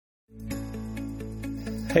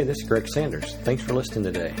Hey, this is Greg Sanders. Thanks for listening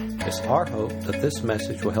today. It's our hope that this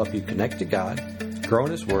message will help you connect to God, grow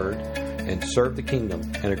in His Word, and serve the kingdom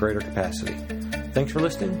in a greater capacity. Thanks for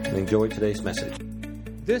listening and enjoy today's message.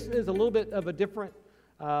 This is a little bit of a different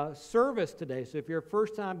service today. So if you're a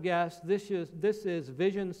first-time guest, this is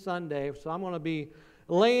Vision Sunday. So I'm going to be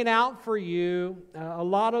laying out for you a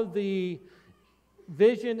lot of the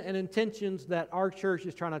vision and intentions that our church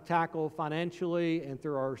is trying to tackle financially and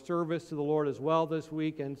through our service to the Lord as well this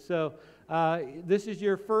week. And so this is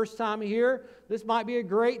your first time here. This might be a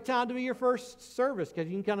great time to be your first service because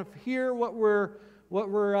you can kind of hear what we're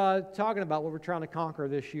talking about, what we're trying to conquer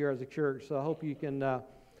this year as a church. So I hope you can, I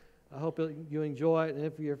hope you enjoy it.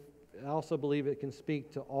 And I also believe it can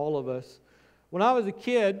speak to all of us. When I was a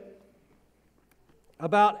kid,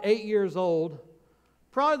 about 8 years old,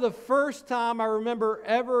 probably the first time I remember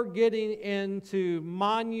ever getting into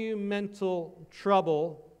monumental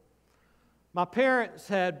trouble, my parents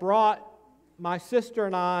had brought my sister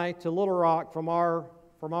and I to Little Rock from our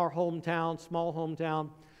hometown, small hometown.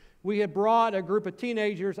 We had brought a group of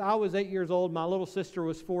teenagers. I was 8 years old. My little sister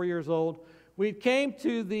was 4 years old. We came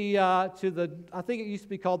to the I think it used to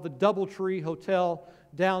be called the Doubletree Hotel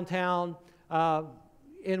downtown.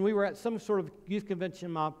 And we were at some sort of youth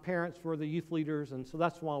convention. My parents were the youth leaders, and so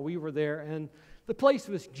that's why we were there. And the place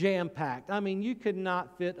was jam-packed. I mean, you could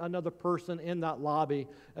not fit another person in that lobby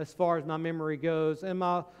as far as my memory goes. And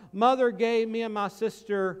my mother gave me and my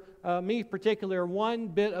sister, me in particular, one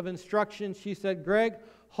bit of instruction. She said, "Greg,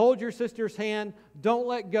 hold your sister's hand, don't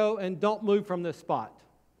let go, and don't move from this spot."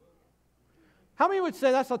 How many would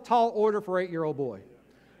say that's a tall order for an 8-year-old boy?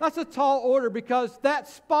 That's a tall order because that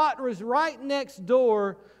spot was right next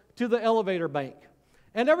door to the elevator bank.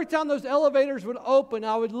 And every time those elevators would open,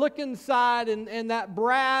 I would look inside and that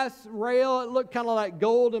brass rail, it looked kind of like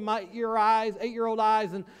gold in my 8-year-old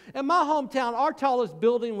eyes. And in my hometown, our tallest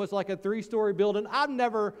building was like a 3-story building. I've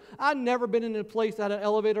never been in a place that had an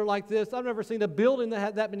elevator like this. I've never seen a building that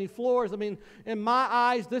had that many floors. I mean, in my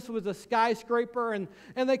eyes, this was a skyscraper. And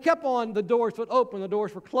they kept on, the doors would open, the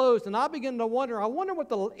doors were closed. And I began to wonder what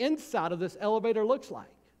the inside of this elevator looks like.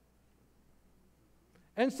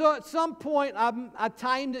 And so at some point, I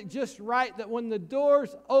timed it just right that when the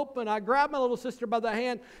doors opened, I grabbed my little sister by the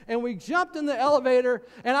hand, and we jumped in the elevator,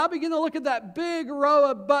 and I began to look at that big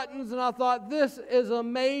row of buttons, and I thought, this is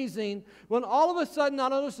amazing. When all of a sudden, I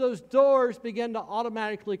noticed those doors began to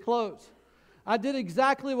automatically close. I did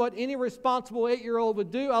exactly what any responsible 8-year-old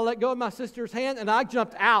would do. I let go of my sister's hand, and I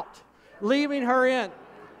jumped out, leaving her in.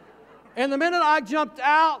 And the minute I jumped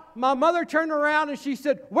out, my mother turned around, and she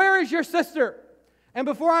said, "Where is your sister?" And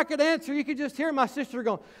before I could answer, you could just hear my sister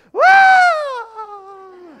going, "Wah!"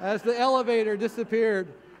 as the elevator disappeared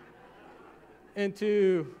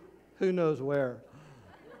into who knows where.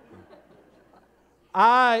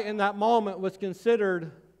 I, in that moment, was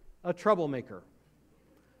considered a troublemaker.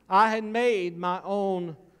 I had made my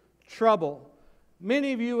own trouble.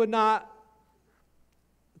 Many of you would not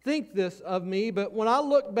think this of me, but when I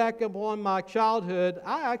look back upon my childhood,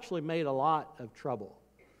 I actually made a lot of trouble.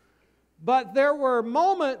 But there were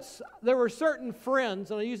moments, there were certain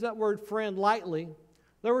friends, and I use that word friend lightly.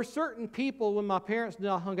 There were certain people when my parents knew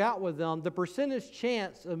I hung out with them, the percentage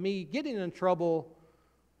chance of me getting in trouble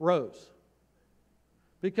rose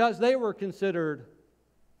because they were considered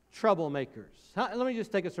troublemakers. Let me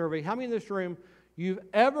just take a survey. How many in this room you've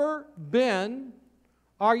ever been,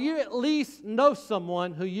 or you at least know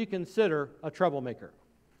someone who you consider a troublemaker?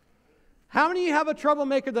 How many of you have a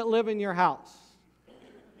troublemaker that live in your house?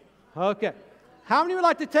 Okay. How many would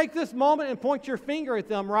like to take this moment and point your finger at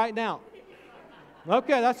them right now?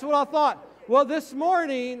 Okay, that's what I thought. Well, this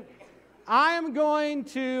morning, I'm going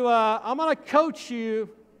to coach you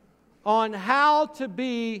on how to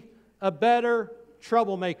be a better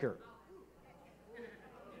troublemaker.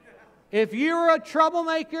 If you're a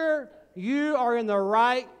troublemaker, you are in the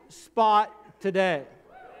right spot today.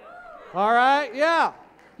 All right? Yeah.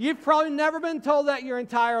 You've probably never been told that your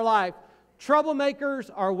entire life. Troublemakers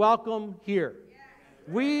are welcome here.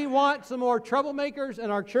 We want some more troublemakers in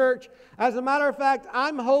our church. As a matter of fact,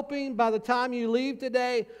 I'm hoping by the time you leave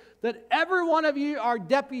today that every one of you are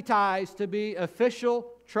deputized to be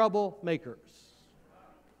official troublemakers.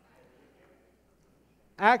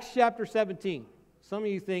 Acts chapter 17. Some of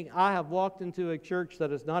you think, I have walked into a church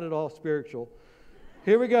that is not at all spiritual.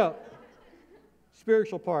 Here we go.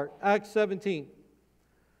 Spiritual part. Acts 17.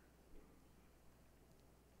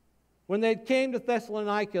 When they came to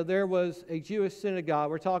Thessalonica, there was a Jewish synagogue.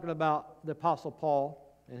 We're talking about the Apostle Paul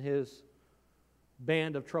and his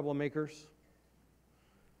band of troublemakers.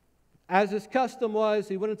 As his custom was,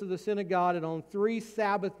 he went into the synagogue, and on 3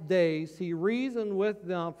 Sabbath days he reasoned with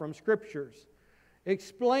them from Scriptures,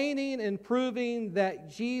 explaining and proving that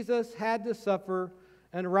Jesus had to suffer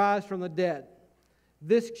and rise from the dead.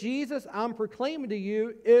 This Jesus I'm proclaiming to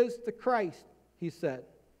you is the Christ, he said.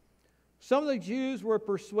 Some of the Jews were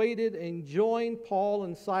persuaded and joined Paul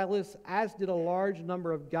and Silas, as did a large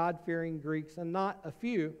number of God-fearing Greeks and not a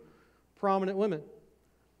few prominent women.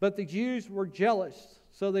 But the Jews were jealous,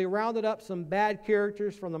 so they rounded up some bad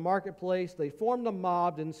characters from the marketplace. They formed a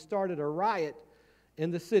mob and started a riot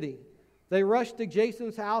in the city. They rushed to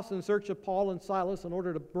Jason's house in search of Paul and Silas in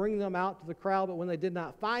order to bring them out to the crowd, but when they did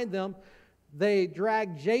not find them, they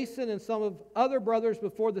dragged Jason and some of other brothers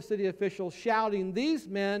before the city officials, shouting, "These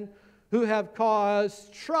men who have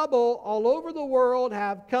caused trouble all over the world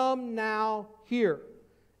have come now here.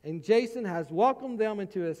 And Jason has welcomed them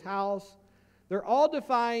into his house. They're all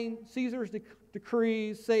defying Caesar's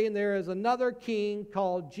decrees, saying there is another king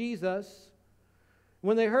called Jesus."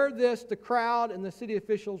 When they heard this, the crowd and the city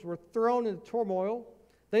officials were thrown into turmoil.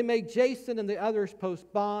 They made Jason and the others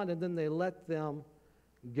post bond, and then they let them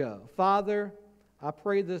go. Father, I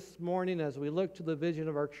pray this morning as we look to the vision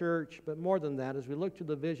of our church, but more than that, as we look to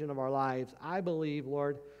the vision of our lives, I believe,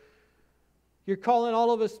 Lord, you're calling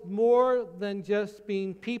all of us more than just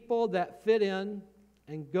being people that fit in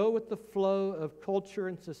and go with the flow of culture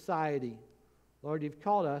and society. Lord, you've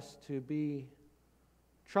called us to be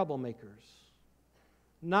troublemakers.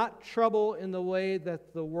 Not trouble in the way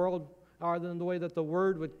that the world, or in the way that the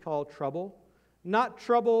Word would call trouble. Not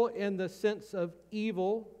trouble in the sense of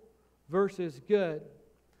evil versus good,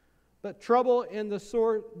 but trouble in the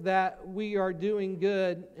sort that we are doing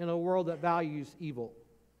good in a world that values evil.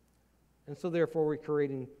 And so therefore we're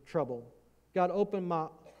creating trouble. God, open my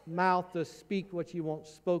mouth to speak what you want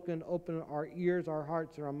spoken. Open our ears, our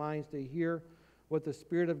hearts, and our minds to hear what the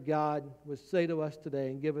Spirit of God would say to us today,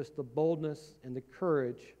 and give us the boldness and the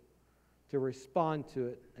courage to respond to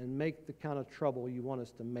it and make the kind of trouble you want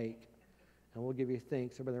us to make. And we'll give you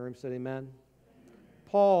thanks. Everybody in the room said amen.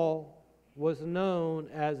 Paul was known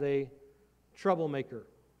as a troublemaker.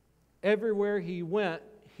 Everywhere he went,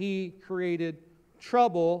 he created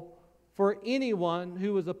trouble for anyone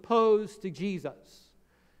who was opposed to Jesus.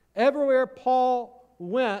 Everywhere Paul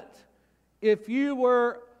went, if you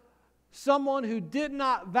were someone who did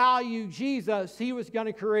not value Jesus, he was going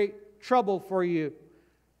to create trouble for you.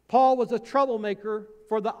 Paul was a troublemaker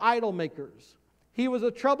for the idol makers. He was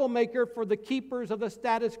a troublemaker for the keepers of the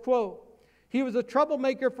status quo. He was a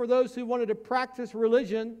troublemaker for those who wanted to practice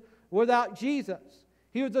religion without Jesus.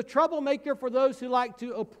 He was a troublemaker for those who like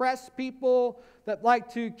to oppress people, that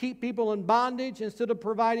like to keep people in bondage instead of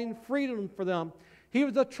providing freedom for them. He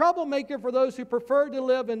was a troublemaker for those who preferred to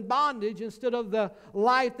live in bondage instead of the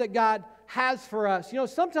life that God has for us. You know,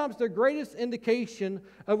 sometimes the greatest indication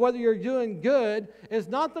of whether you're doing good is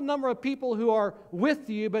not the number of people who are with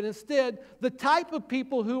you, but instead the type of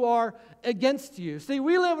people who are against you. See,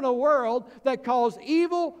 we live in a world that calls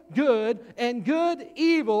evil good and good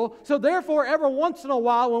evil. So therefore, every once in a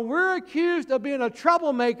while, when we're accused of being a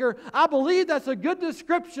troublemaker, I believe that's a good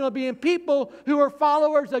description of being people who are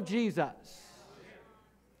followers of Jesus.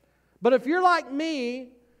 But if you're like me,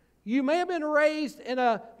 you may have been raised in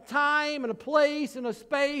a time and a place and a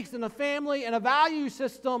space and a family and a value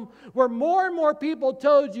system where more and more people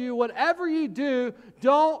told you, whatever you do,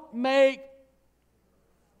 don't make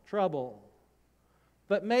trouble.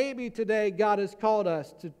 But maybe today God has called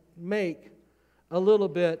us to make a little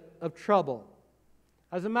bit of trouble.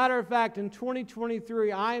 As a matter of fact, in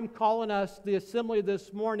 2023, I am calling us, the assembly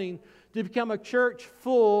this morning, to become a church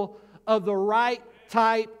full of the right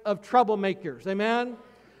type of troublemakers. Amen?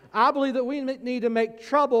 I believe that we need to make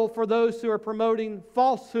trouble for those who are promoting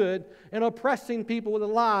falsehood and oppressing people with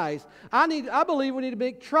lies. I believe we need to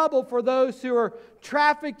make trouble for those who are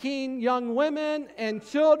trafficking young women and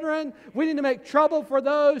children. We need to make trouble for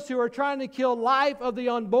those who are trying to kill life of the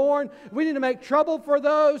unborn. We need to make trouble for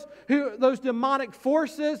those demonic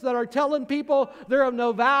forces that are telling people they're of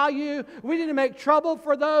no value. We need to make trouble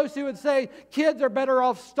for those who would say kids are better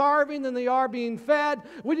off starving than they are being fed.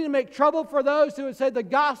 We need to make trouble for those who would say the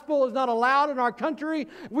gospel is not allowed in our country.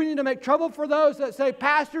 We need to make trouble for those that say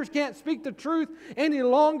pastors can't speak the truth any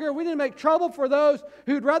longer. We need to make trouble for those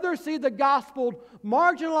who'd rather see the gospel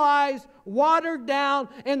marginalized, watered down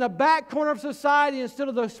in the back corner of society instead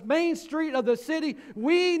of the main street of the city.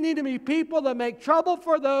 We need to be people that make trouble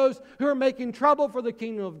for those who are making trouble for the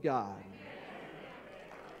kingdom of God.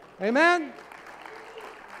 Amen?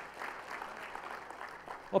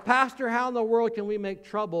 Well, Pastor, how in the world can we make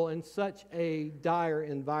trouble in such a dire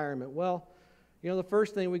environment? Well, you know, the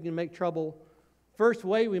first thing we can make trouble first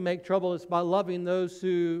way we make trouble is by loving those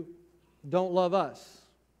who don't love us.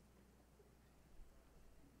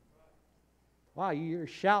 Wow, your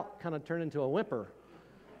shout kind of turned into a whimper.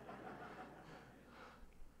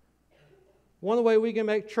 One of the ways we can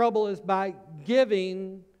make trouble is by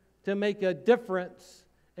giving to make a difference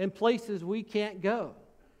in places we can't go.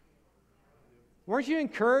 Weren't you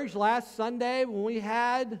encouraged last Sunday when we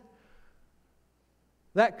had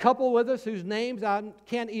that couple with us whose names I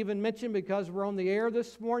can't even mention because we're on the air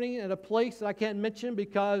this morning at a place that I can't mention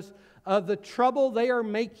because of the trouble they are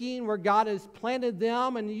making where God has planted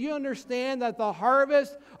them? And you understand that the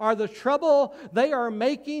harvest or the trouble they are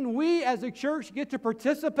making, we as a church get to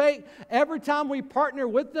participate every time we partner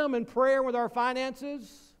with them in prayer with our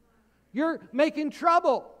finances. You're making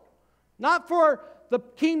trouble, not for the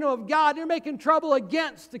kingdom of God. You're making trouble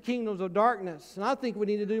against the kingdoms of darkness. And I think we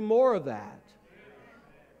need to do more of that.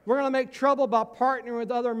 We're going to make trouble by partnering with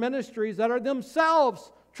other ministries that are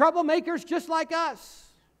themselves troublemakers just like us.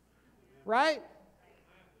 Right?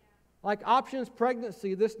 Like Options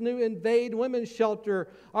Pregnancy, this new Invade Women's Shelter,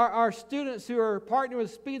 our students who are partnering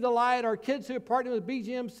with Speed the Light, our kids who are partnering with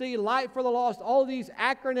BGMC, Light for the Lost, all these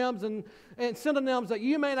acronyms and synonyms that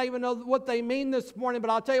you may not even know what they mean this morning, but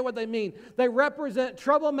I'll tell you what they mean. They represent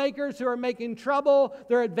troublemakers who are making trouble.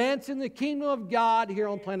 They're advancing the kingdom of God here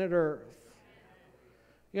on planet Earth.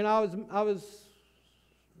 You know, I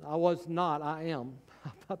am.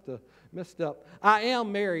 I'm about to messed up. I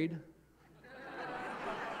am married.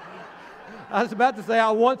 I was about to say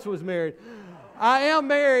I once was married. I am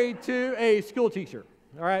married to a school teacher,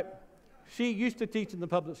 all right? She used to teach in the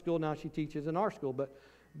public school. Now she teaches in our school.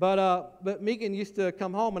 But Megan used to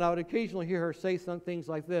come home, and I would occasionally hear her say some things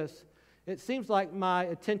like this. It seems like my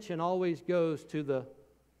attention always goes to the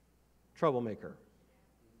troublemaker.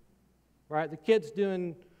 Right? The kids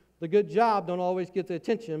doing the good job don't always get the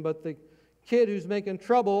attention, but the kid who's making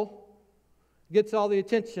trouble gets all the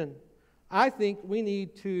attention. I think we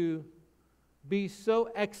need to be so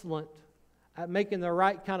excellent at making the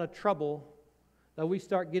right kind of trouble that we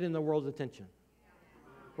start getting the world's attention.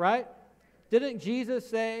 Right? Didn't Jesus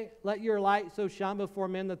say, "Let your light so shine before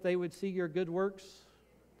men that they would see your good works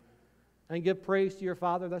and give praise to your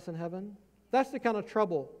Father that's in heaven"? That's the kind of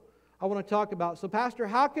trouble I want to talk about. So, Pastor,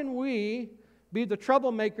 how can we be the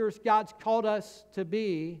troublemakers God's called us to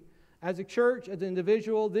be as a church, as an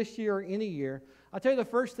individual, this year or any year? I'll tell you the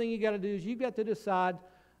first thing you got to do is you've got to decide,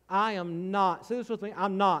 I am not. Say this with me.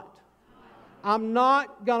 I'm not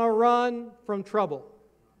going to run from trouble.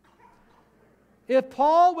 If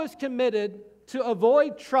Paul was committed to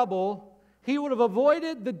avoid trouble, he would have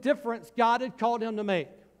avoided the difference God had called him to make.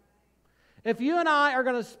 If you and I are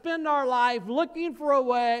going to spend our life looking for a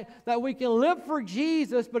way that we can live for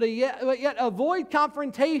Jesus but yet avoid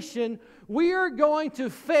confrontation, we are going to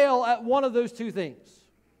fail at one of those two things.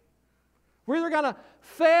 We're either going to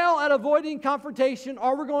fail at avoiding confrontation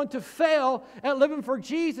or we're going to fail at living for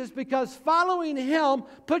Jesus, because following Him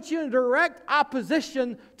puts you in direct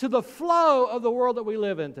opposition to the flow of the world that we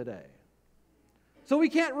live in today. So we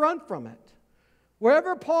can't run from it.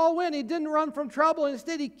 Wherever Paul went, he didn't run from trouble.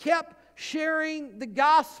 Instead, he kept sharing the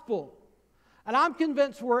gospel. And I'm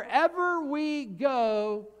convinced wherever we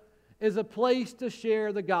go is a place to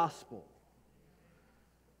share the gospel.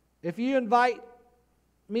 If you invite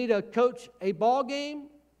me to coach a ball game,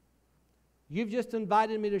 you've just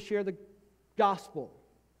invited me to share the gospel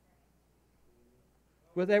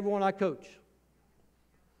with everyone I coach.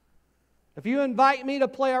 If you invite me to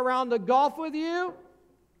play a round of golf with you,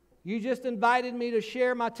 you just invited me to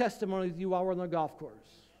share my testimony with you while we're on the golf course.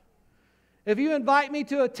 If you invite me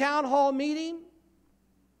to a town hall meeting,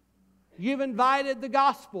 you've invited the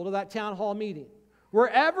gospel to that town hall meeting.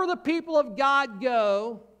 Wherever the people of God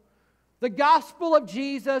go, the gospel of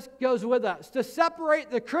Jesus goes with us. To separate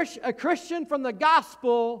a Christian from the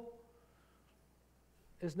gospel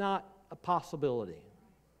is not a possibility.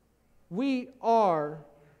 We are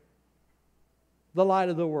the light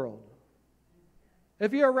of the world.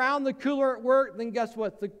 If you're around the cooler at work, then guess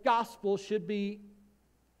what? The gospel should be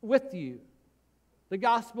with you. The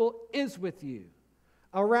gospel is with you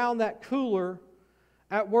around that cooler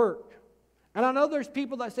at work. And I know there's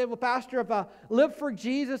people that say, well, Pastor, if I live for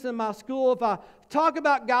Jesus in my school, if I talk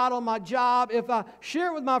about God on my job, if I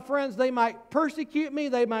share it with my friends, they might persecute me,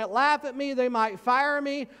 they might laugh at me, they might fire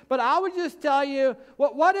me. But I would just tell you,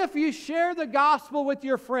 what if you share the gospel with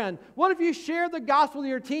your friend? What if you share the gospel with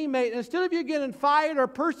your teammate? And instead of you getting fired or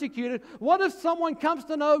persecuted, what if someone comes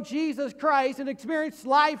to know Jesus Christ and experience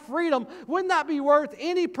life freedom? Wouldn't that be worth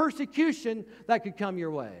any persecution that could come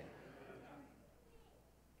your way?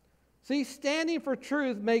 See, standing for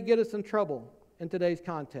truth may get us in trouble in today's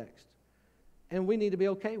context. and we need to be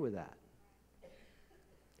okay with that.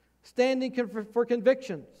 Standing for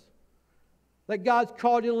convictions that God's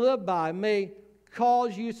called you to live by may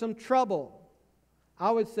cause you some trouble.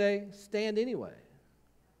 I would say stand anyway.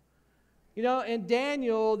 You know, in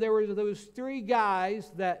Daniel, there were those three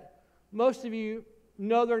guys that most of you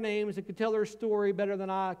know their names and can tell their story better than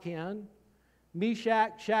I can.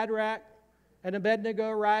 Meshach, Shadrach, and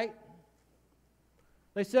Abednego, right?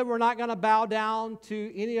 They said, we're not going to bow down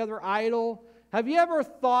to any other idol. Have you ever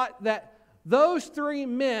thought that those three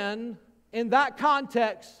men, in that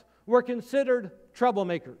context, were considered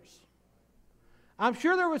troublemakers? I'm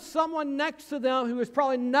sure there was someone next to them who was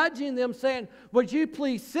probably nudging them saying, would you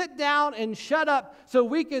please sit down and shut up so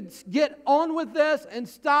we could get on with this and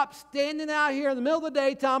stop standing out here in the middle of the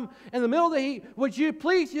daytime, in the middle of the heat. Would you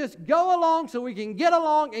please just go along so we can get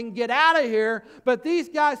along and get out of here? But these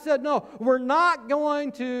guys said, no, we're not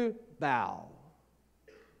going to bow.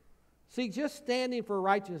 See, just standing for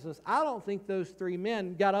righteousness, I don't think those three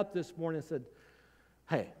men got up this morning and said,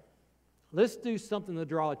 hey, let's do something to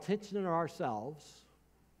draw attention to ourselves.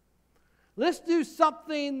 Let's do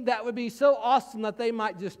something that would be so awesome that they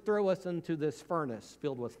might just throw us into this furnace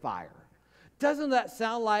filled with fire. Doesn't that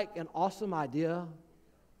sound like an awesome idea?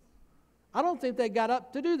 I don't think they got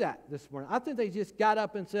up to do that this morning. I think they just got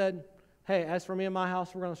up and said, hey, as for me and my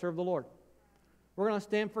house, we're going to serve the Lord. We're going to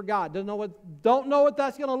stand for God. Don't know what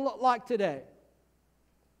that's going to look like today.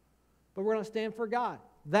 But we're going to stand for God.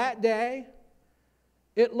 That day,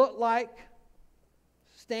 it looked like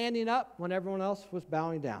standing up when everyone else was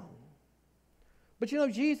bowing down. But you know,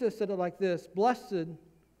 Jesus said it like this, blessed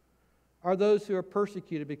are those who are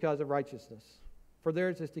persecuted because of righteousness, for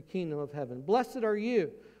theirs is the kingdom of heaven. Blessed are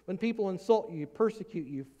you when people insult you, persecute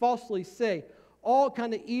you, falsely say all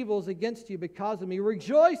kind of evils against you because of me.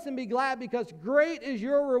 Rejoice and be glad, because great is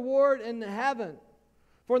your reward in heaven.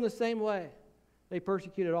 For in the same way, they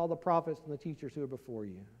persecuted all the prophets and the teachers who were before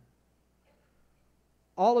you.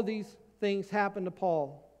 All of these things happened to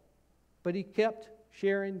Paul, but he kept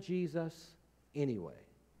sharing Jesus anyway.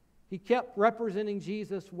 He kept representing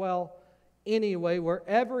Jesus well anyway,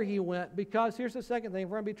 wherever he went, because here's the second thing. If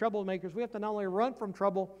we're going to be troublemakers, we have to not only run from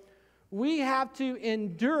trouble, we have to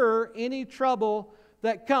endure any trouble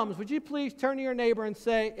that comes. Would you please turn to your neighbor and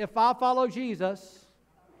say, if I follow Jesus,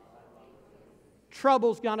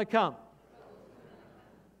 trouble's going to come.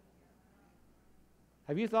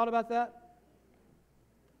 Have you thought about that?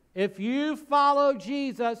 If you follow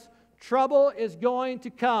Jesus, trouble is going to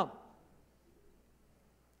come.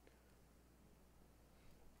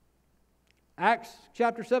 Acts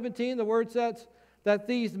chapter 17, the word says that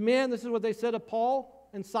these men, this is what they said of Paul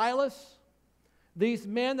and Silas, these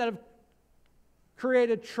men that have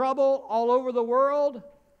created trouble all over the world,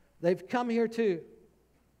 they've come here too.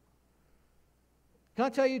 Can I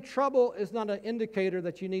tell you, trouble is not an indicator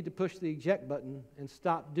that you need to push the eject button and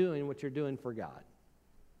stop doing what you're doing for God.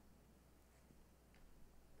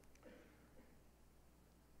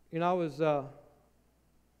 You know,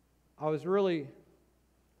 I was really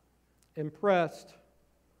impressed.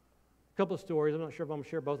 A couple of stories. I'm not sure if I'm going to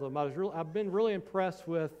share both of them. I've been really impressed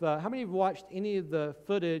with how many of you watched any of the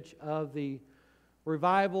footage of the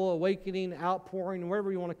revival, awakening, outpouring,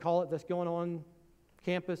 whatever you want to call it, that's going on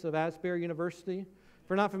campus of Asbury University. If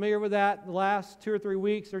you're not familiar with that, the last 2 or 3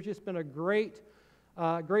 weeks, there's just been a great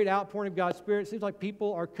outpouring of God's Spirit. It seems like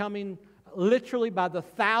people are coming literally by the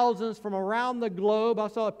thousands from around the globe. I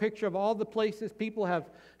saw a picture of all the places people have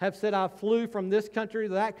said, I flew from this country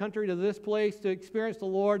to that country to this place to experience the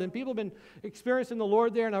Lord. And people have been experiencing the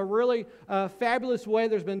Lord there in a really fabulous way.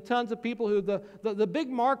 There's been tons of people who, the big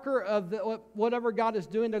marker of whatever God is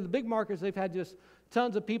doing, the big markers, they've had just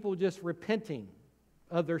tons of people just repenting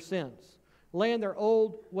of their sins, laying their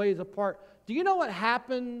old ways apart. Do you know what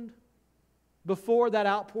happened before that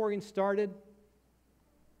outpouring started?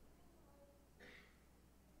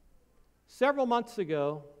 Several months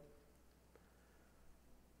ago,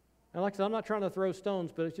 and like I said, I'm not trying to throw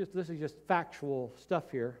stones, but this is just factual stuff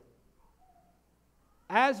here.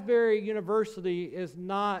 Asbury University is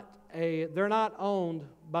they're not owned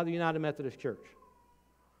by the United Methodist Church.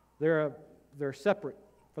 They're separate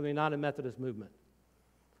from the United Methodist movement.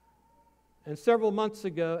 And several months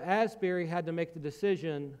ago, Asbury had to make the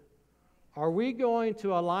decision, are we going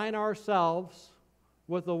to align ourselves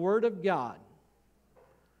with the Word of God?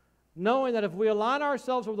 Knowing that if we align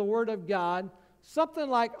ourselves with the Word of God, something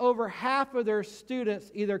like over half of their students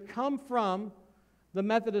either come from the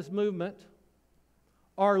Methodist movement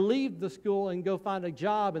or leave the school and go find a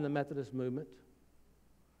job in the Methodist movement.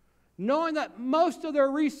 Knowing that most of their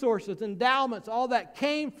resources, endowments, all that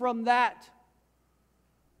came from that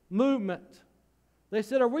movement. They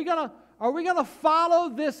said, are we going Are we going to follow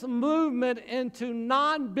this movement into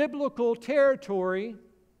non-biblical territory?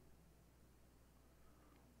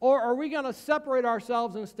 Or are we going to separate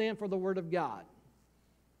ourselves and stand for the Word of God?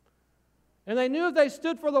 And they knew if they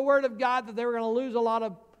stood for the Word of God that they were going to lose a lot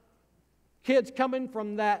of kids coming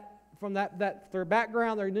from their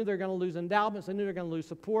background. They knew they were going to lose endowments. They knew they were going to lose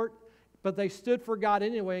support. But they stood for God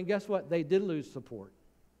anyway, and guess what? They did lose support.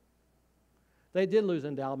 They did lose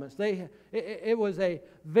endowments. It was a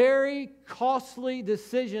very costly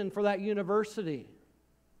decision for that university.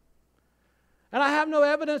 And I have no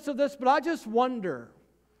evidence of this, but I just wonder,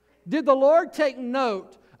 did the Lord take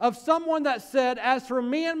note of someone that said, as for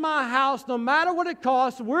me and my house, no matter what it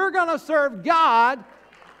costs, we're going to serve God,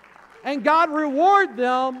 and God reward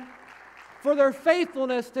them for their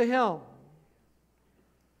faithfulness to Him?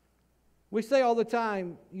 We say all the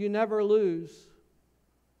time, you never lose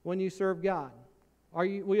when you serve God.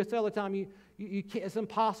 We say all the time, you can't, it's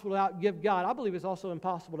impossible to outgive God. I believe it's also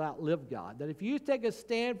impossible to outlive God. That if you take a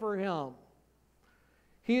stand for Him,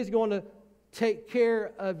 He is going to take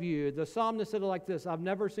care of you. The psalmist said it like this: I've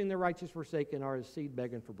never seen the righteous forsaken or his seed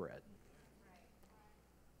begging for bread.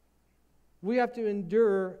 We have to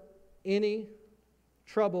endure any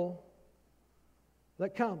trouble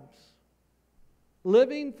that comes.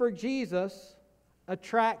 Living for Jesus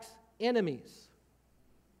attracts enemies.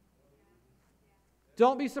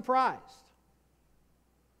 Don't be surprised.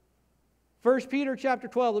 1 Peter chapter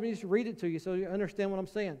 12, let me just read it to you so you understand what I'm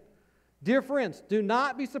saying. Dear friends, do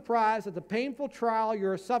not be surprised at the painful trial you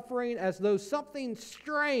are suffering as though something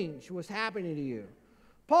strange was happening to you.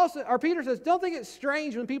 Peter says, don't think it's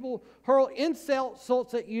strange when people hurl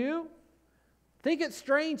insults at you. Think it's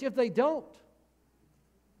strange if they don't.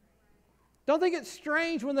 Don't think it's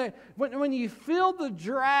strange when you feel the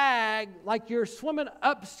drag like you're swimming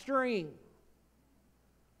upstream.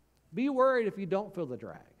 Be worried if you don't feel the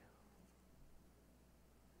drag.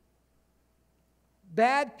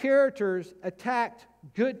 Bad characters attacked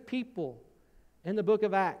good people in the book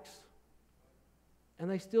of Acts, and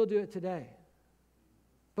they still do it today.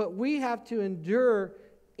 But we have to endure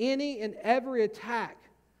any and every attack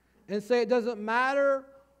and say, it doesn't matter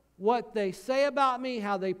what they say about me,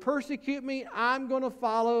 how they persecute me, I'm going to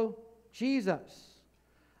follow Jesus.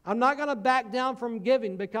 I'm not going to back down from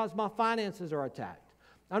giving because my finances are attacked.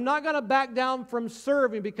 I'm not going to back down from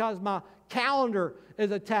serving because my calendar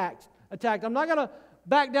is attacked. I'm not going to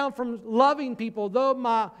back down from loving people though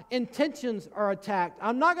my intentions are attacked.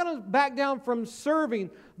 I'm not going to back down from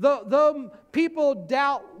serving though people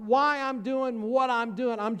doubt why I'm doing what I'm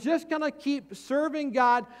doing. I'm just going to keep serving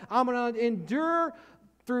God. I'm going to endure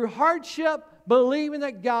through hardship, believing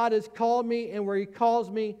that God has called me, and where He calls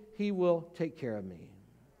me, He will take care of me.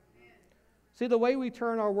 See, the way we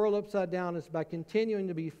turn our world upside down is by continuing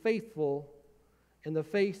to be faithful in the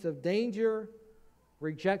face of danger,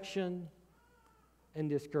 rejection, and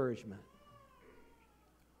discouragement.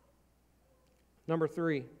 Number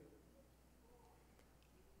 3,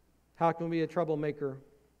 how can we be a troublemaker?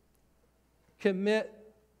 Commit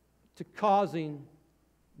to causing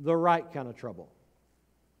the right kind of trouble.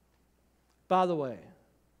 By the way,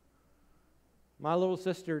 my little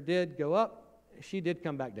sister did go up. She did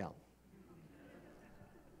come back down.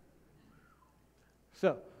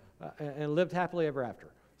 So, and lived happily ever after.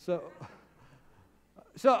 So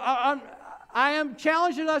I am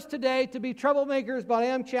challenging us today to be troublemakers, but I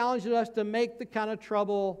am challenging us to make the kind of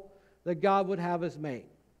trouble that God would have us make.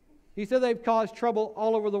 He said they've caused trouble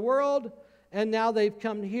all over the world, and now they've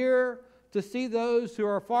come here to see those who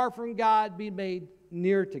are far from God be made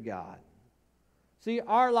near to God. See,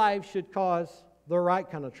 our lives should cause the right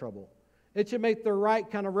kind of trouble. It should make the right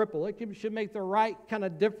kind of ripple. It should make the right kind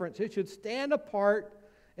of difference. It should stand apart.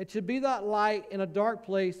 It should be that light in a dark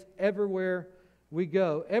place everywhere we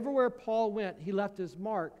go. Everywhere Paul went, he left his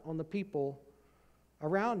mark on the people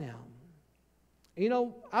around him. You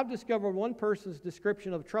know, I've discovered one person's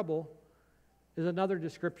description of trouble is another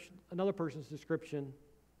person's description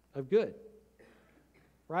of good.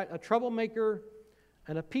 Right? A troublemaker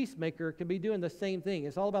and a peacemaker can be doing the same thing.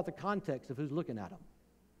 It's all about the context of who's looking at them.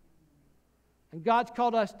 And God's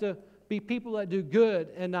called us to be people that do good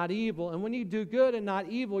and not evil. And when you do good and not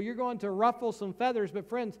evil, you're going to ruffle some feathers. But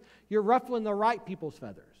friends, you're ruffling the right people's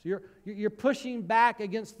feathers. You're pushing back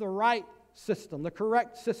against the right system, the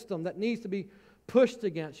correct system that needs to be pushed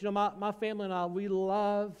against. You know, my family and I, we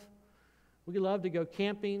love to go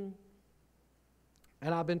camping.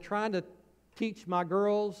 And I've been trying to teach my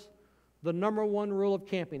girls the number one rule of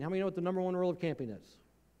camping. How many know what the number one rule of camping is?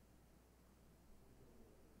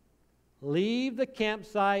 Leave the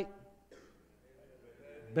campsite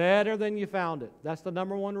better than you found it. That's the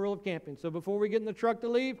number one rule of camping. So before we get in the truck to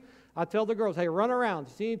leave, I tell the girls, hey, run around.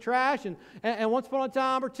 See any trash? And once upon a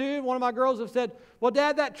time or two, one of my girls have said, well,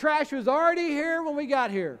 Dad, that trash was already here when we got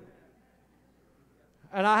here.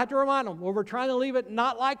 And I have to remind them, well, we're trying to leave it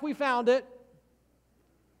not like we found it.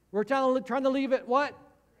 We're trying to leave it what?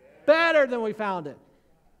 Better than we found it.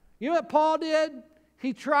 You know what Paul did?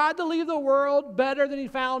 He tried to leave the world better than he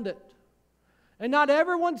found it. And not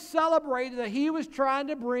everyone celebrated that he was trying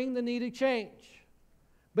to bring the needed change.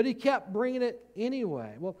 But he kept bringing it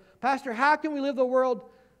anyway. Well, Pastor, how can we live the world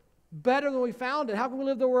better than we found it? How can we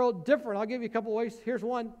live the world different? I'll give you a couple ways. Here's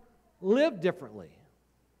one. Live differently.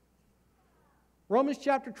 Romans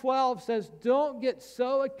chapter 12 says, don't get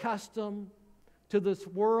so accustomed to this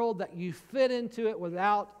world that you fit into it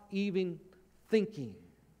without even thinking.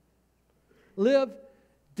 Live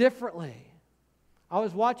differently. I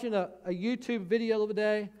was watching a YouTube video the other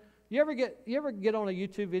day. You ever get on a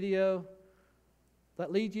YouTube video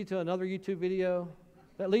that leads you to another YouTube video?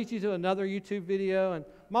 That leads you to another YouTube video? And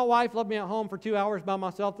my wife left me at home for 2 hours by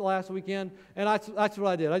myself the last weekend, and that's what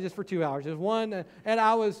I did. I just for 2 hours. It was one, and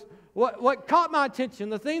I was, what caught my attention,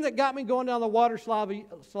 the thing that got me going down the water slide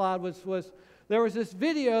was there was this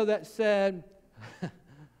video that said,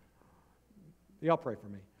 y'all pray for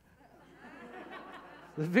me.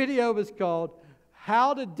 The video was called,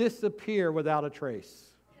 How to Disappear Without a Trace.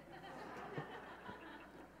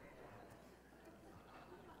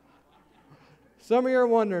 Some of you are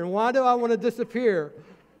wondering, why do I want to disappear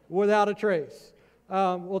without a trace?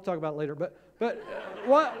 We'll talk about it later. But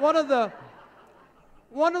one of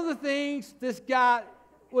the things this guy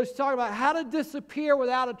was talking about, how to disappear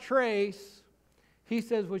without a trace, he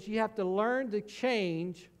says, was you have to learn to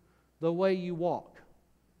change the way you walk.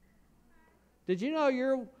 Did you know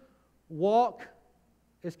your walk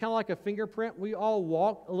is kind of like a fingerprint? We all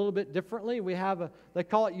walk a little bit differently. They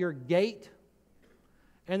call it your gait.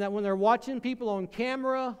 And that when they're watching people on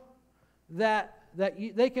camera,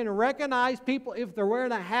 they can recognize people if they're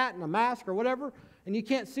wearing a hat and a mask or whatever, and you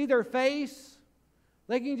can't see their face.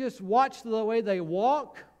 They can just watch the way they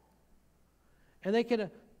walk, and they can...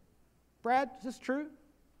 Brad, is this true?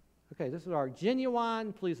 Okay, this is our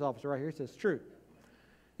genuine police officer right here. He says, true.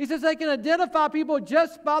 He says they can identify people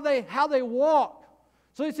just by how they walk.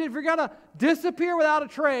 So he said, if you're going to disappear without a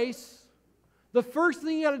trace, the first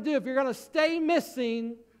thing you got to do, if you're going to stay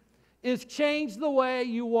missing, is change the way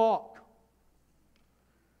you walk.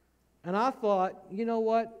 And I thought, you know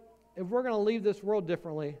what? If we're going to leave this world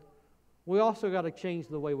differently, we also got to change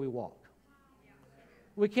the way we walk.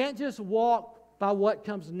 We can't just walk by what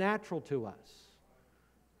comes natural to us.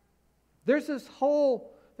 There's this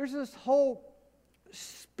whole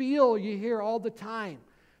spiel you hear all the time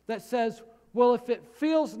that says, well, if it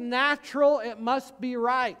feels natural, it must be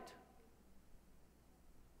right.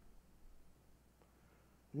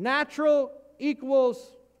 Natural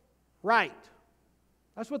equals right.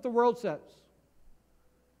 That's what the world says.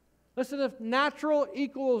 Listen, if natural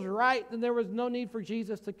equals right, then there was no need for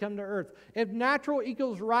Jesus to come to earth. If natural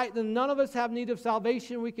equals right, then none of us have need of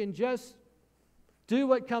salvation. We can just do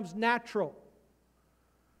what comes natural.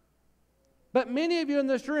 But many of you in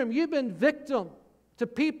this room, you've been victim to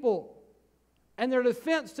people, and their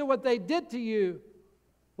defense to what they did to you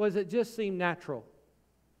was it just seemed natural.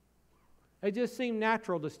 It just seemed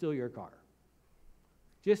natural to steal your car.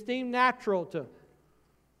 Just seemed natural to,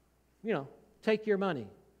 take your money.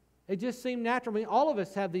 It just seemed natural. I mean, all of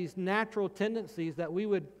us have these natural tendencies that we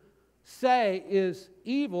would say is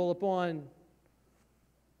evil upon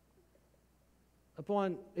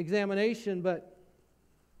examination, but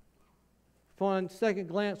upon second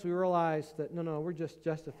glance, we realize that, no, we're just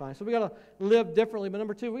justifying. So we got to live differently. But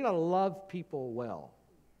number two, we got to love people well.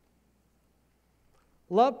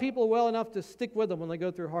 Love people well enough to stick with them when they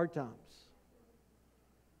go through hard times.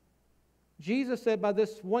 Jesus said, by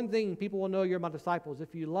this one thing, people will know you're my disciples,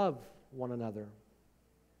 if you love one another.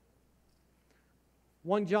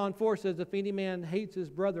 1 John 4 says, if any man hates his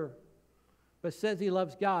brother, but says he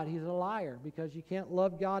loves God, he's a liar, because you can't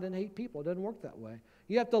love God and hate people. It doesn't work that way.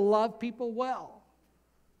 You have to love people well.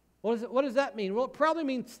 What does that mean? Well, it probably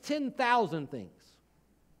means 10,000 things.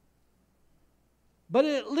 But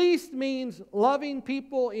it at least means loving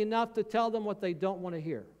people enough to tell them what they don't want to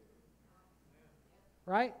hear.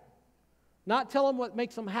 Right? Not tell them what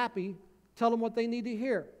makes them happy, tell them what they need to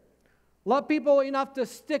hear. Love people enough to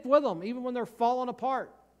stick with them, even when they're falling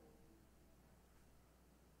apart.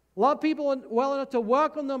 Love people well enough to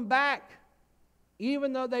welcome them back,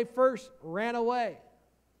 even though they first ran away.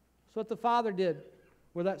 That's what the father did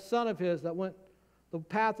with that son of his that went the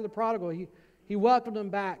path of the prodigal. He welcomed them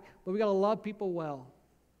back, but we got to love people well.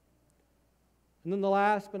 And then the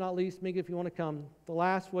last but not least, Mika, if you want to come, the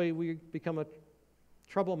last way we become a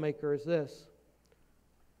troublemaker is this: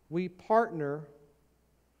 we partner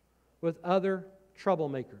with other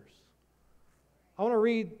troublemakers. I want to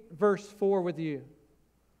read verse 4 with you.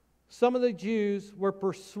 Some of the Jews were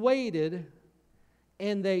persuaded,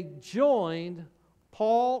 and they joined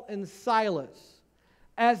Paul and Silas,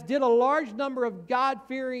 as did a large number of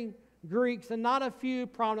God-fearing Greeks and not a few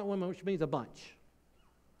prominent women, which means a bunch.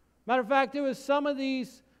 Matter of fact, it was some of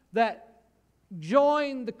these that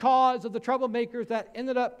joined the cause of the troublemakers that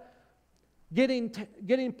ended up getting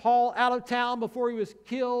Paul out of town before he was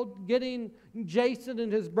killed, getting Jason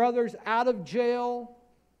and his brothers out of jail.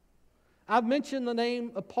 I've mentioned the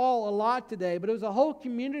name of Paul a lot today, but it was a whole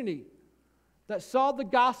community that saw the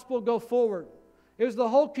gospel go forward. It was the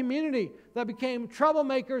whole community that became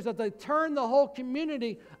troublemakers, that they turned the whole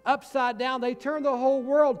community upside down. They turned the whole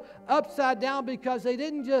world upside down because they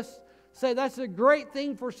didn't just say that's a great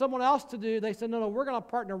thing for someone else to do. They said, no, we're going to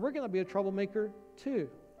partner. We're going to be a troublemaker too.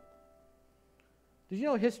 Did you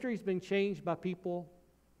know history's been changed by people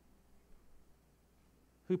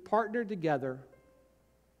who partnered together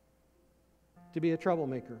to be a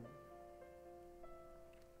troublemaker?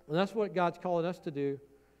 And that's what God's calling us to do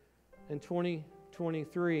in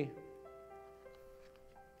 2023.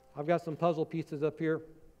 I've got some puzzle pieces up here.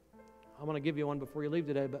 I'm going to give you one before you leave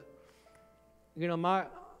today. But, you know,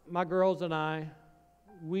 my girls and I,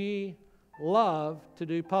 we love to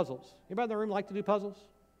do puzzles. Anybody in the room like to do puzzles?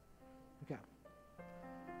 Okay.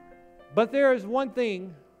 But there is one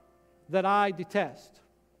thing that I detest.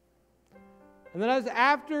 And that is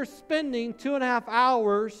after spending 2.5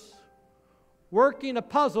 hours working a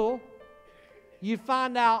puzzle, you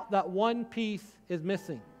find out that one piece is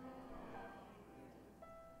missing.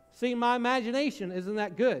 See, my imagination isn't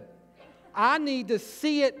that good. I need to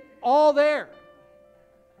see it all there.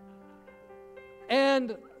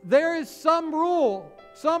 And there is some rule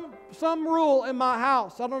in my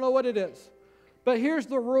house. I don't know what it is. But here's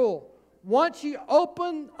the rule. Once you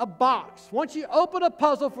open a box, once you open a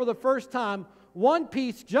puzzle for the first time, one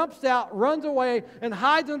piece jumps out, runs away, and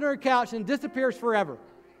hides under a couch and disappears forever.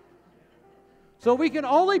 So we can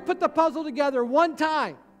only put the puzzle together one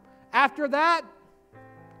time. After that,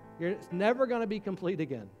 it's never going to be complete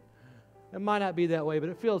again. It might not be that way, but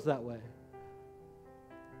it feels that way.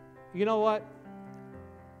 You know what?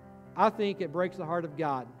 I think it breaks the heart of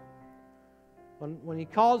God when He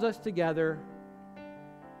calls us together,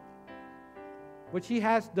 which He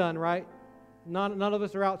has done, right? None of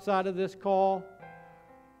us are outside of this call.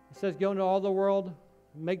 It says, go into all the world,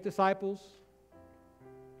 make disciples.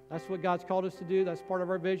 That's what God's called us to do. That's part of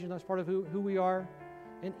our vision. That's part of who we are.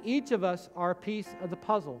 And each of us are a piece of the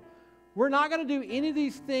puzzle. We're not going to do any of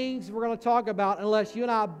these things we're going to talk about unless you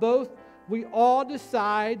and I we all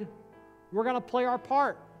decide we're going to play our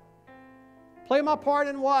part. Play my part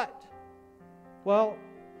in what? Well,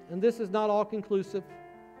 and this is not all conclusive.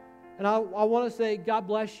 And I want to say God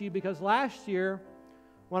bless you, because last year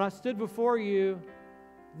when I stood before you,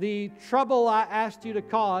 the trouble I asked you to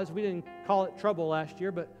cause, we didn't call it trouble last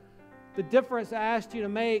year, but the difference I asked you to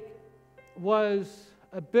make was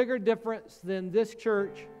a bigger difference than this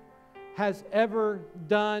church has ever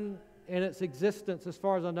done in its existence, as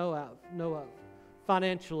far as I know of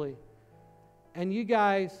financially. And you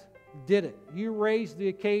guys did it. You raised the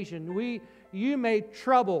occasion. You made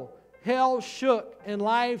trouble. Hell shook and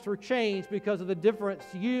lives were changed because of the difference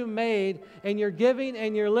you made in your giving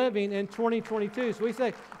and your living in 2022. So we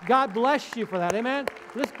say, God bless you for that. Amen?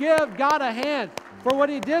 Let's give God a hand for what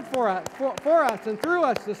He did for us and through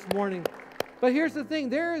us this morning. But here's the thing.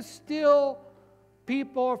 There is still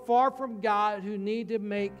people far from God who need to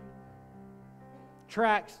make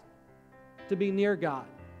tracks to be near God.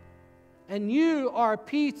 And you are a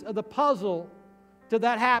piece of the puzzle to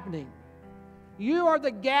that happening. You are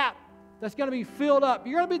the gap that's going to be filled up.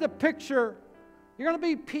 You're going to be the picture. You're going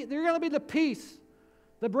to be the piece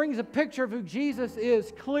that brings a picture of who Jesus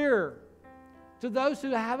is clearer to those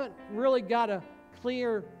who haven't really got a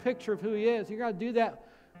clear picture of who He is. You're going to do that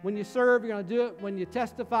when you serve. You're going to do it when you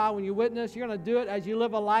testify, when you witness. You're going to do it as you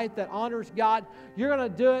live a life that honors God. You're going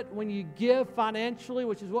to do it when you give financially,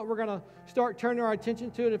 which is what we're going to start turning our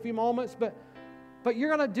attention to in a few moments. But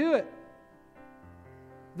you're going to do it.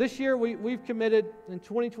 This year, we've committed in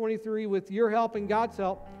 2023, with your help and God's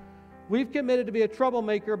help, we've committed to be a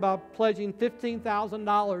troublemaker by pledging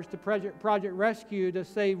 $15,000 to Project Rescue to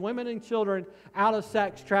save women and children out of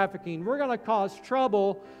sex trafficking. We're going to cause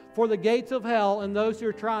trouble for the gates of hell and those who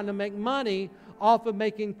are trying to make money off of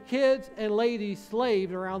making kids and ladies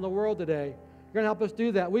slaves around the world today. You're going to help us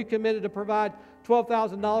do that. We've committed to provide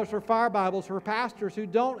 $12,000 for fire Bibles for pastors who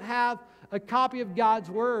don't have a copy of God's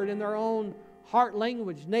Word in their own heart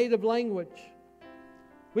language, native language.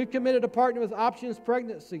 We've committed to partner with Options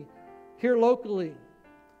Pregnancy here locally.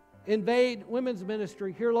 Invade Women's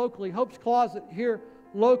Ministry here locally. Hope's Closet here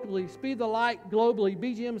locally. Speed the Light globally.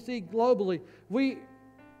 BGMC globally. We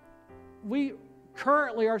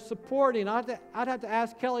currently are supporting, I'd have to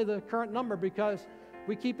ask Kelly the current number because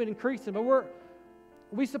we keep it increasing, but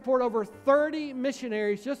we support over 30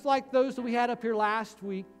 missionaries, just like those that we had up here last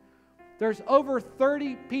week. There's over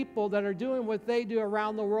 30 people that are doing what they do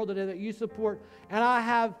around the world today that you support. And I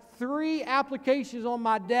have 3 applications on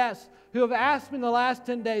my desk who have asked me in the last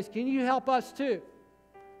 10 days, can you help us too?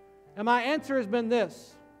 And my answer has been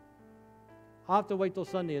this: I'll have to wait till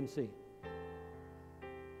Sunday and see.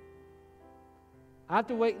 I have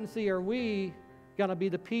to wait and see, are we going to be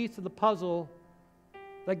the piece of the puzzle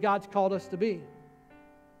that God's called us to be?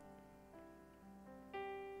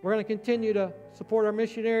 We're going to continue to support our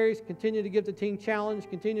missionaries, continue to give the Teen Challenge,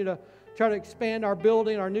 continue to try to expand our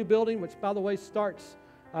building, our new building, which, by the way, starts,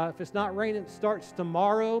 if it's not raining, it starts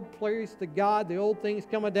tomorrow. Praise to God. The old things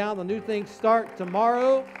coming down, the new things start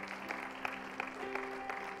tomorrow.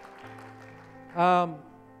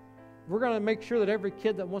 We're going to make sure that every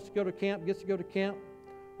kid that wants to go to camp gets to go to camp.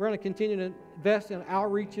 We're going to continue to invest in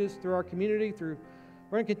outreaches through our community. We're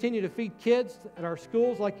going to continue to feed kids at our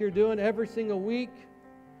schools like you're doing every single week.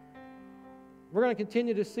 We're going to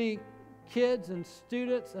continue to see kids and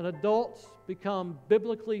students and adults become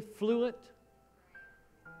biblically fluent.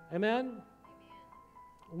 Amen?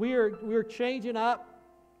 We are changing up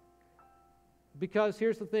because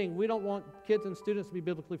here's the thing. We don't want kids and students to be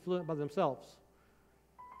biblically fluent by themselves.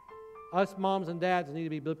 Us moms and dads need to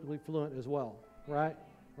be biblically fluent as well, right?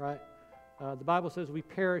 Right? The Bible says we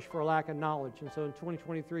perish for a lack of knowledge. And so in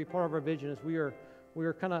 2023, part of our vision is we are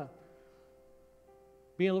kind of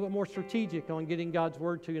being a little bit more strategic on getting God's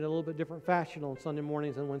Word to you in a little bit different fashion on Sunday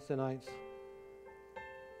mornings and Wednesday nights.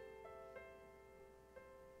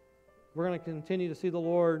 We're going to continue to see the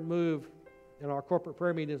Lord move in our corporate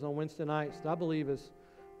prayer meetings on Wednesday nights. That I believe has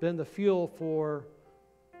been the fuel for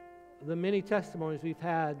the many testimonies we've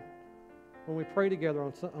had when we pray together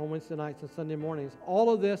on Wednesday nights and Sunday mornings.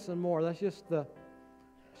 All of this and more, that's just the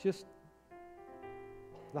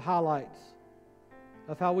highlights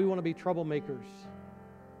of how we want to be troublemakers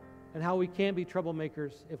and how we can be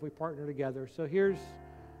troublemakers if we partner together. So here's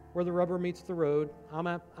where the rubber meets the road.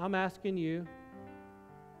 I'm asking you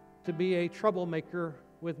to be a troublemaker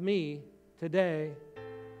with me today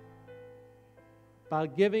by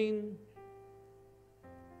giving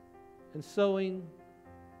and sowing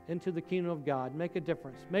into the kingdom of God. Make a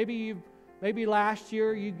difference. Maybe last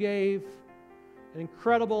year you gave an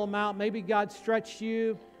incredible amount. Maybe God stretched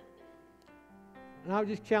you. And I would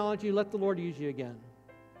just challenge you, let the Lord use you again.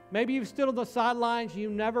 Maybe you've stood on the sidelines. You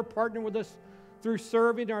never partnered with us through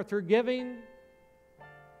serving or through giving.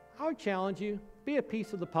 I would challenge you, be a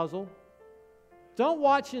piece of the puzzle. Don't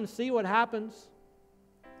watch and see what happens.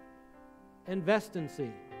 Invest and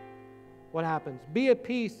see what happens. Be a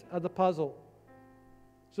piece of the puzzle.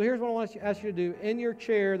 So here's what I want to ask you to do. In your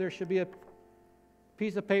chair, there should be a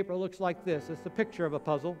piece of paper that looks like this. It's the picture of a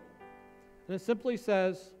puzzle. And it simply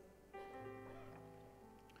says,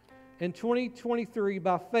 in 2023,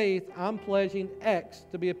 by faith, I'm pledging X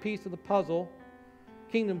to be a piece of the puzzle,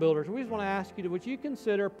 Kingdom Builders. We just want to ask you, would you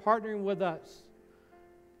consider partnering with us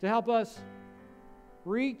to help us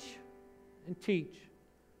reach and teach,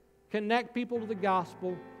 connect people to the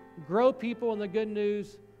gospel, grow people in the good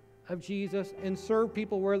news of Jesus, and serve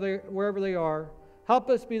people wherever they are. Help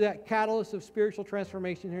us be that catalyst of spiritual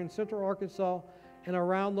transformation here in Central Arkansas and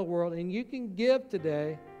around the world. And you can give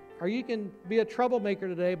today, or you can be a troublemaker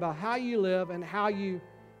today by how you live and how you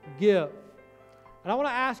give. And I want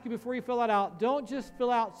to ask you before you fill that out, don't just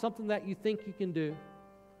fill out something that you think you can do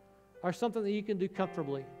or something that you can do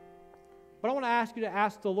comfortably. But I want to ask you to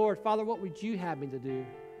ask the Lord, Father, what would you have me to do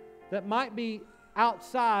that might be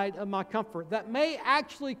outside of my comfort, that may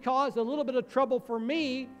actually cause a little bit of trouble for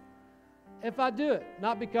me if I do it?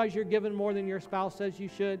 Not because you're giving more than your spouse says you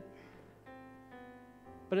should,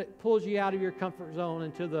 but it pulls you out of your comfort zone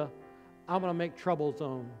into the I'm going to make trouble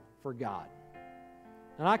zone for God.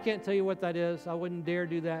 And I can't tell you what that is. I wouldn't dare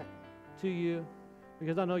do that to you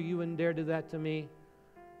because I know you wouldn't dare do that to me.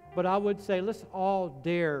 But I would say let's all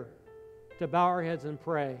dare to bow our heads and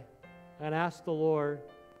pray and ask the Lord,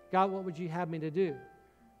 God, what would you have me to do?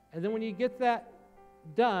 And then when you get that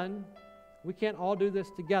done, we can't all do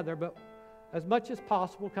this together, but as much as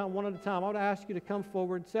possible, kind of one at a time, I would ask you to come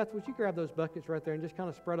forward. Seth, would you grab those buckets right there and just kind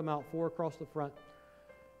of spread them out 4 across the front?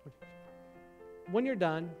 When you're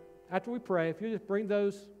done, after we pray, if you just bring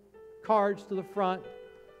those cards to the front,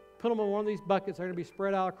 put them in one of these buckets, they're going to be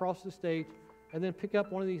spread out across the stage. and then pick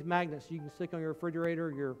up one of these magnets you can stick on your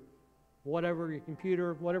refrigerator, your whatever, your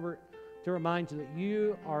computer, whatever, to remind you that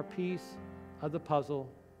you are a piece of the puzzle.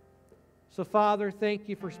 So, Father, thank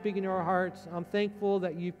you for speaking to our hearts. I'm thankful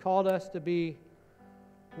that you've called us to be,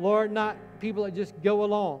 Lord, not people that just go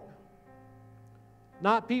along,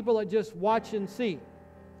 not people that just watch and see,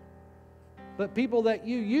 but people that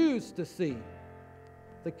you use to see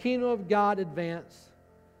the kingdom of God advance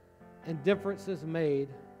and differences made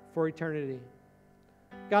for eternity.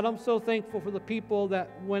 God, I'm so thankful for the people that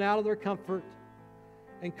went out of their comfort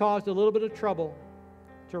and caused a little bit of trouble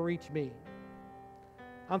to reach me.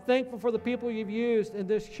 I'm thankful for the people you've used in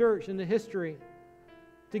this church, in the history,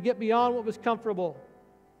 to get beyond what was comfortable,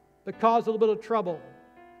 but cause a little bit of trouble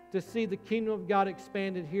to see the kingdom of God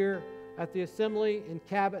expanded here at the assembly, in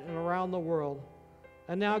Cabot, and around the world.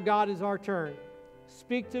 And now, God, is our turn.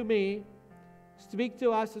 Speak to me, speak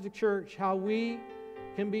to us as a church, how we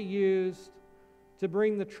can be used to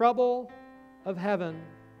bring the trouble of heaven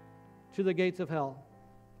to the gates of hell,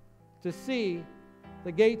 to see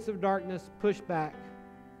the gates of darkness pushed back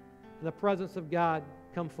and the presence of God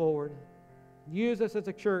come forward. Use us as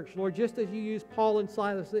a church, Lord, just as you used Paul and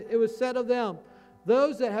Silas. It was said of them,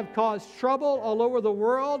 those that have caused trouble all over the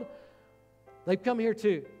world, they've come here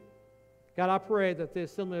too. God, I pray that the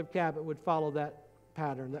Assembly of Cabot would follow that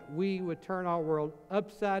pattern, that we would turn our world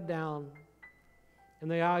upside down in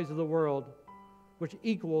the eyes of the world, which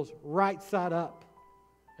equals right side up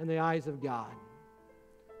in the eyes of God.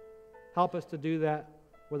 Help us to do that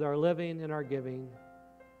with our living and our giving,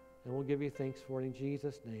 and we'll give you thanks for it in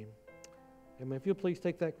Jesus' name. Amen. If you'll please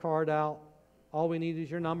take that card out. All we need is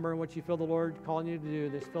your number and what you feel the Lord calling you to do.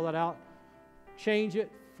 Just fill that out. Change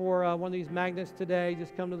it for one of these magnets today.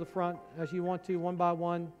 Just come to the front as you want to, one by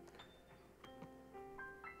one.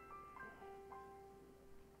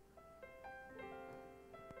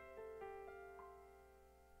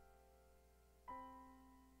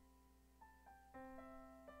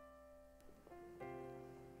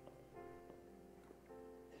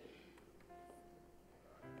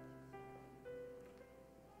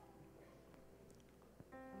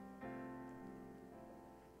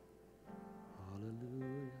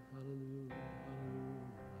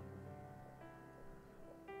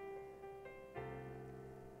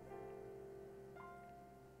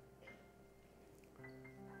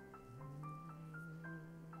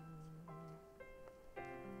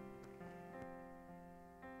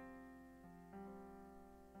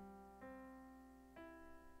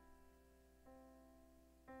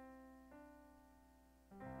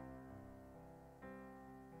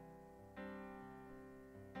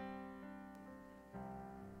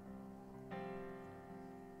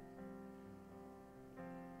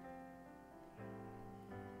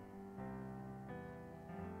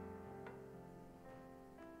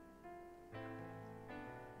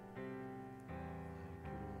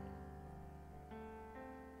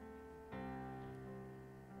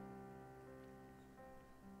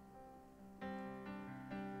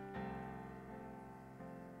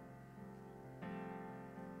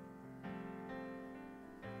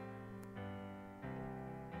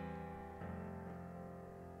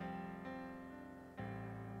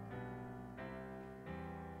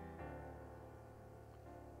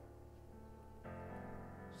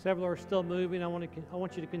 Several are still moving. I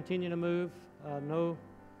want you to continue to move. No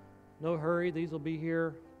hurry. These will be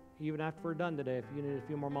here even after we're done today. If you need a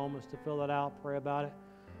few more moments to fill that out, pray about it.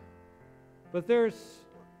 But there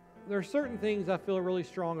are certain things I feel really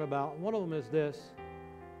strong about. One of them is this,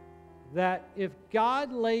 that if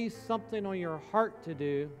God lays something on your heart to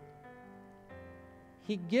do,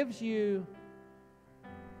 He gives you,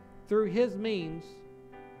 through His means,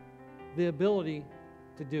 the ability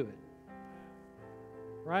to do it.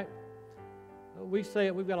 Right? We say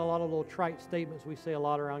it, we've got a lot of little trite statements we say a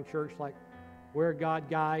lot around church, like where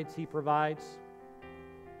God guides, He provides.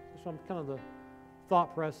 So I'm kind of the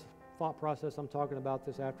thought process I'm talking about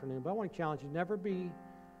this afternoon. But I want to challenge you, never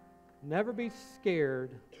be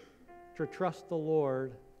scared to trust the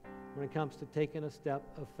Lord when it comes to taking a step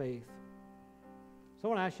of faith. So I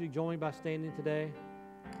want to ask you to join me by standing today.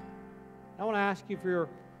 I want to ask you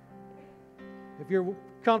if you're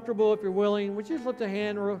comfortable, if you're willing, would you just lift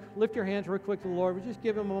your hands real quick to the Lord. Would you just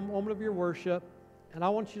give Him a moment of your worship? And I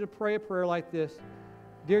want you to pray a prayer like this.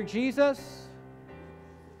 Dear Jesus,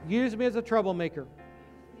 use me as a troublemaker.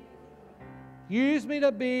 Use me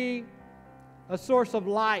to be a source of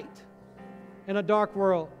light in a dark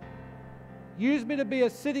world. Use me to be a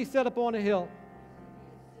city set up on a hill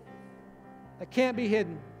that can't be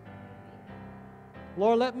hidden.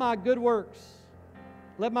 Lord, let my good works,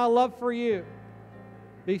 let my love for you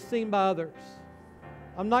be seen by others.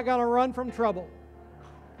 I'm not going to run from trouble.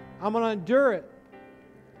 I'm going to endure it.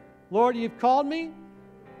 Lord, you've called me.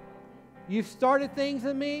 You've started things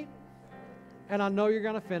in me. And I know you're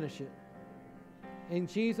going to finish it. In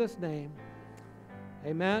Jesus' name,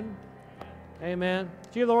 amen. Amen.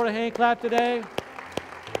 Give the Lord a hand clap today.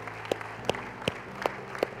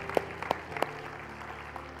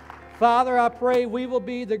 Father, I pray we will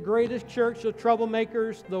be the greatest church of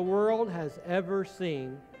troublemakers the world has ever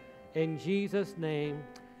seen. In Jesus' name,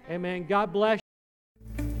 amen. God bless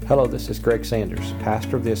you. Hello, this is Greg Sanders,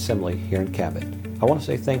 pastor of the Assembly here in Cabot. I want to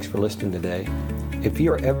say thanks for listening today. If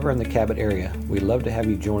you are ever in the Cabot area, we'd love to have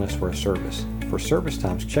you join us for a service. For service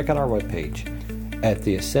times, check out our webpage at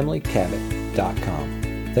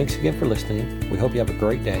theassemblycabot.com. Thanks again for listening. We hope you have a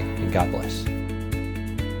great day, and God bless.